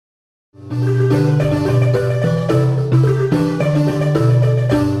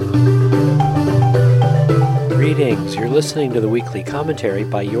listening to the weekly commentary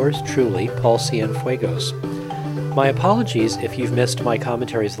by yours truly, Paul Cienfuegos. My apologies if you've missed my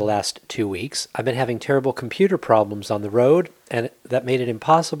commentaries the last 2 weeks. I've been having terrible computer problems on the road, and that made it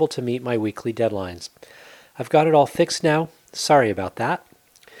impossible to meet my weekly deadlines. I've got it all fixed now. Sorry about that.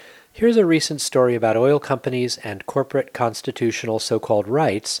 Here's a recent story about oil companies and corporate constitutional so-called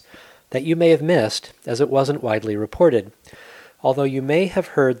rights that you may have missed, as it wasn't widely reported. Although you may have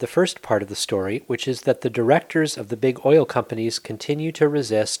heard the first part of the story, which is that the directors of the big oil companies continue to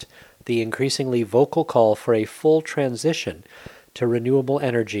resist the increasingly vocal call for a full transition to renewable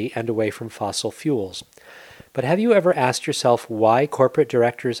energy and away from fossil fuels. But have you ever asked yourself why corporate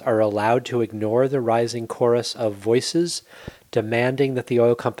directors are allowed to ignore the rising chorus of voices demanding that the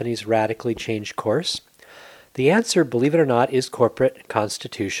oil companies radically change course? The answer, believe it or not, is corporate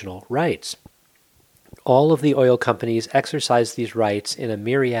constitutional rights. All of the oil companies exercise these rights in a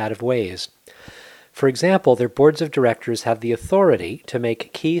myriad of ways. For example, their boards of directors have the authority to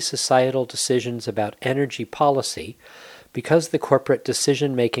make key societal decisions about energy policy because the corporate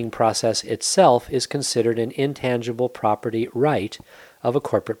decision-making process itself is considered an intangible property right of a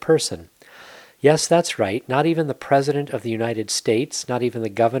corporate person. Yes, that's right. Not even the President of the United States, not even the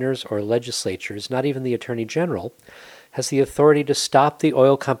governors or legislatures, not even the Attorney General has the authority to stop the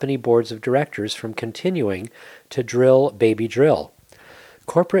oil company boards of directors from continuing to drill baby drill.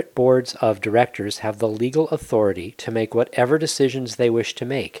 Corporate boards of directors have the legal authority to make whatever decisions they wish to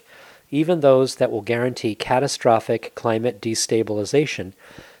make, even those that will guarantee catastrophic climate destabilization,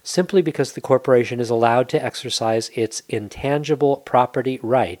 simply because the corporation is allowed to exercise its intangible property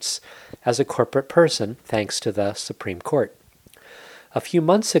rights as a corporate person, thanks to the Supreme Court. A few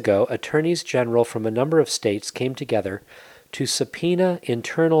months ago, attorneys general from a number of states came together to subpoena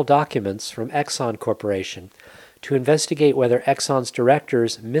internal documents from Exxon Corporation to investigate whether Exxon's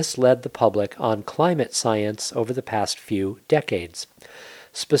directors misled the public on climate science over the past few decades.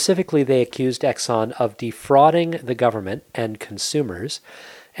 Specifically, they accused Exxon of defrauding the government and consumers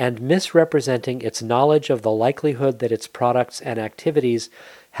and misrepresenting its knowledge of the likelihood that its products and activities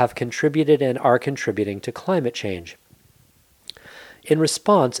have contributed and are contributing to climate change. In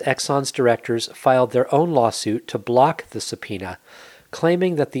response, Exxon's directors filed their own lawsuit to block the subpoena,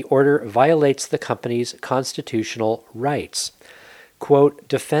 claiming that the order violates the company's constitutional rights. Quote,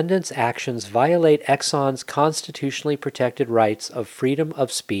 defendants' actions violate Exxon's constitutionally protected rights of freedom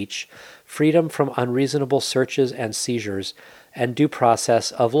of speech, freedom from unreasonable searches and seizures, and due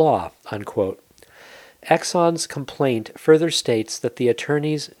process of law, unquote. Exxon's complaint further states that the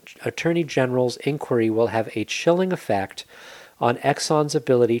Attorney General's inquiry will have a chilling effect on Exxon's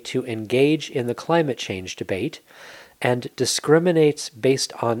ability to engage in the climate change debate and discriminates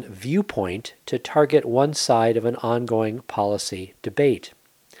based on viewpoint to target one side of an ongoing policy debate.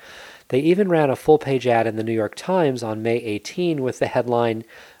 They even ran a full-page ad in the New York Times on May 18 with the headline,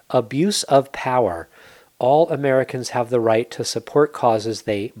 Abuse of Power. All Americans have the right to support causes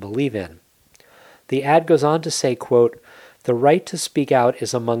they believe in. The ad goes on to say, quote, the right to speak out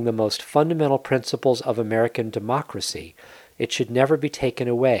is among the most fundamental principles of American democracy. It should never be taken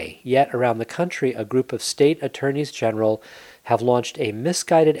away. Yet around the country, a group of state attorneys general have launched a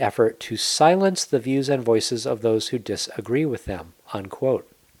misguided effort to silence the views and voices of those who disagree with them, unquote.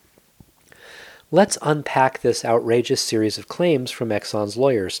 Let's unpack this outrageous series of claims from Exxon's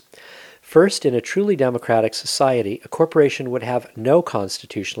lawyers. First, in a truly democratic society, a corporation would have no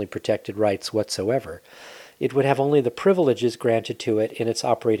constitutionally protected rights whatsoever. It would have only the privileges granted to it in its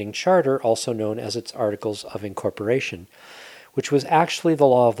operating charter, also known as its Articles of Incorporation, which was actually the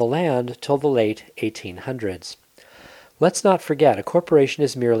law of the land till the late 1800s. Let's not forget, a corporation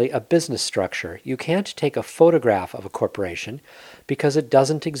is merely a business structure. You can't take a photograph of a corporation because it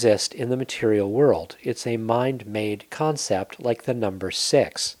doesn't exist in the material world. It's a mind-made concept like the number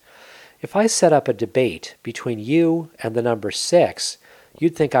 6. If I set up a debate between you and the number 6,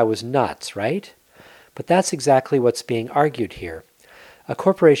 you'd think I was nuts, right? But that's exactly what's being argued here. A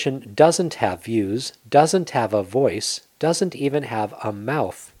corporation doesn't have views, doesn't have a voice, doesn't even have a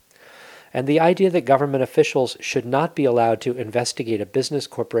mouth. And the idea that government officials should not be allowed to investigate a business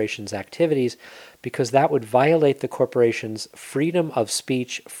corporation's activities because that would violate the corporation's freedom of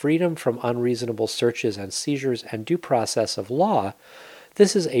speech, freedom from unreasonable searches and seizures, and due process of law,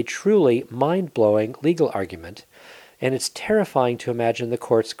 this is a truly mind-blowing legal argument, and it's terrifying to imagine the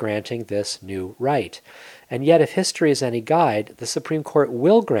courts granting this new right. And yet, if history is any guide, the Supreme Court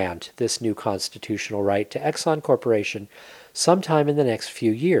will grant this new constitutional right to Exxon Corporation sometime in the next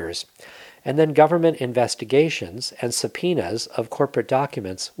few years. And then government investigations and subpoenas of corporate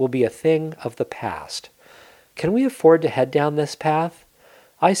documents will be a thing of the past. Can we afford to head down this path?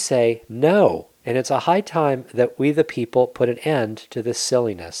 I say no. And it's a high time that we the people put an end to this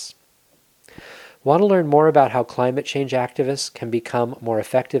silliness. Want to learn more about how climate change activists can become more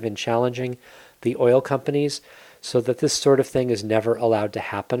effective in challenging the oil companies so that this sort of thing is never allowed to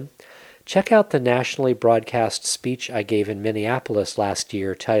happen? Check out the nationally broadcast speech I gave in Minneapolis last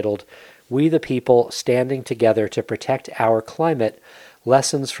year titled, "We the People Standing Together to Protect Our Climate,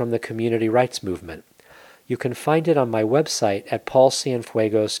 Lessons from the Community Rights Movement." You can find it on my website at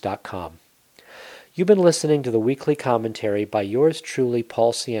paulcienfuegos.com. You've been listening to the weekly commentary by yours truly,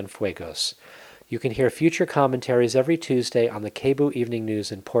 Paul Cienfuegos. You can hear future commentaries every Tuesday on the KBOO Evening News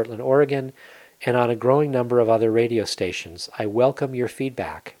in Portland, Oregon, and on a growing number of other radio stations. I welcome your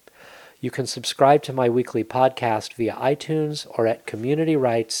feedback. You can subscribe to my weekly podcast via iTunes or at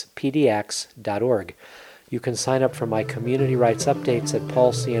communityrightspdx.org. You can sign up for my community rights updates at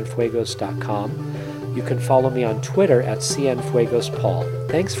paulcienfuegos.com. You can follow me on Twitter at cienfuegospaul.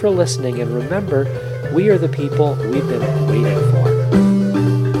 Thanks for listening, and remember, we are the people we've been waiting for.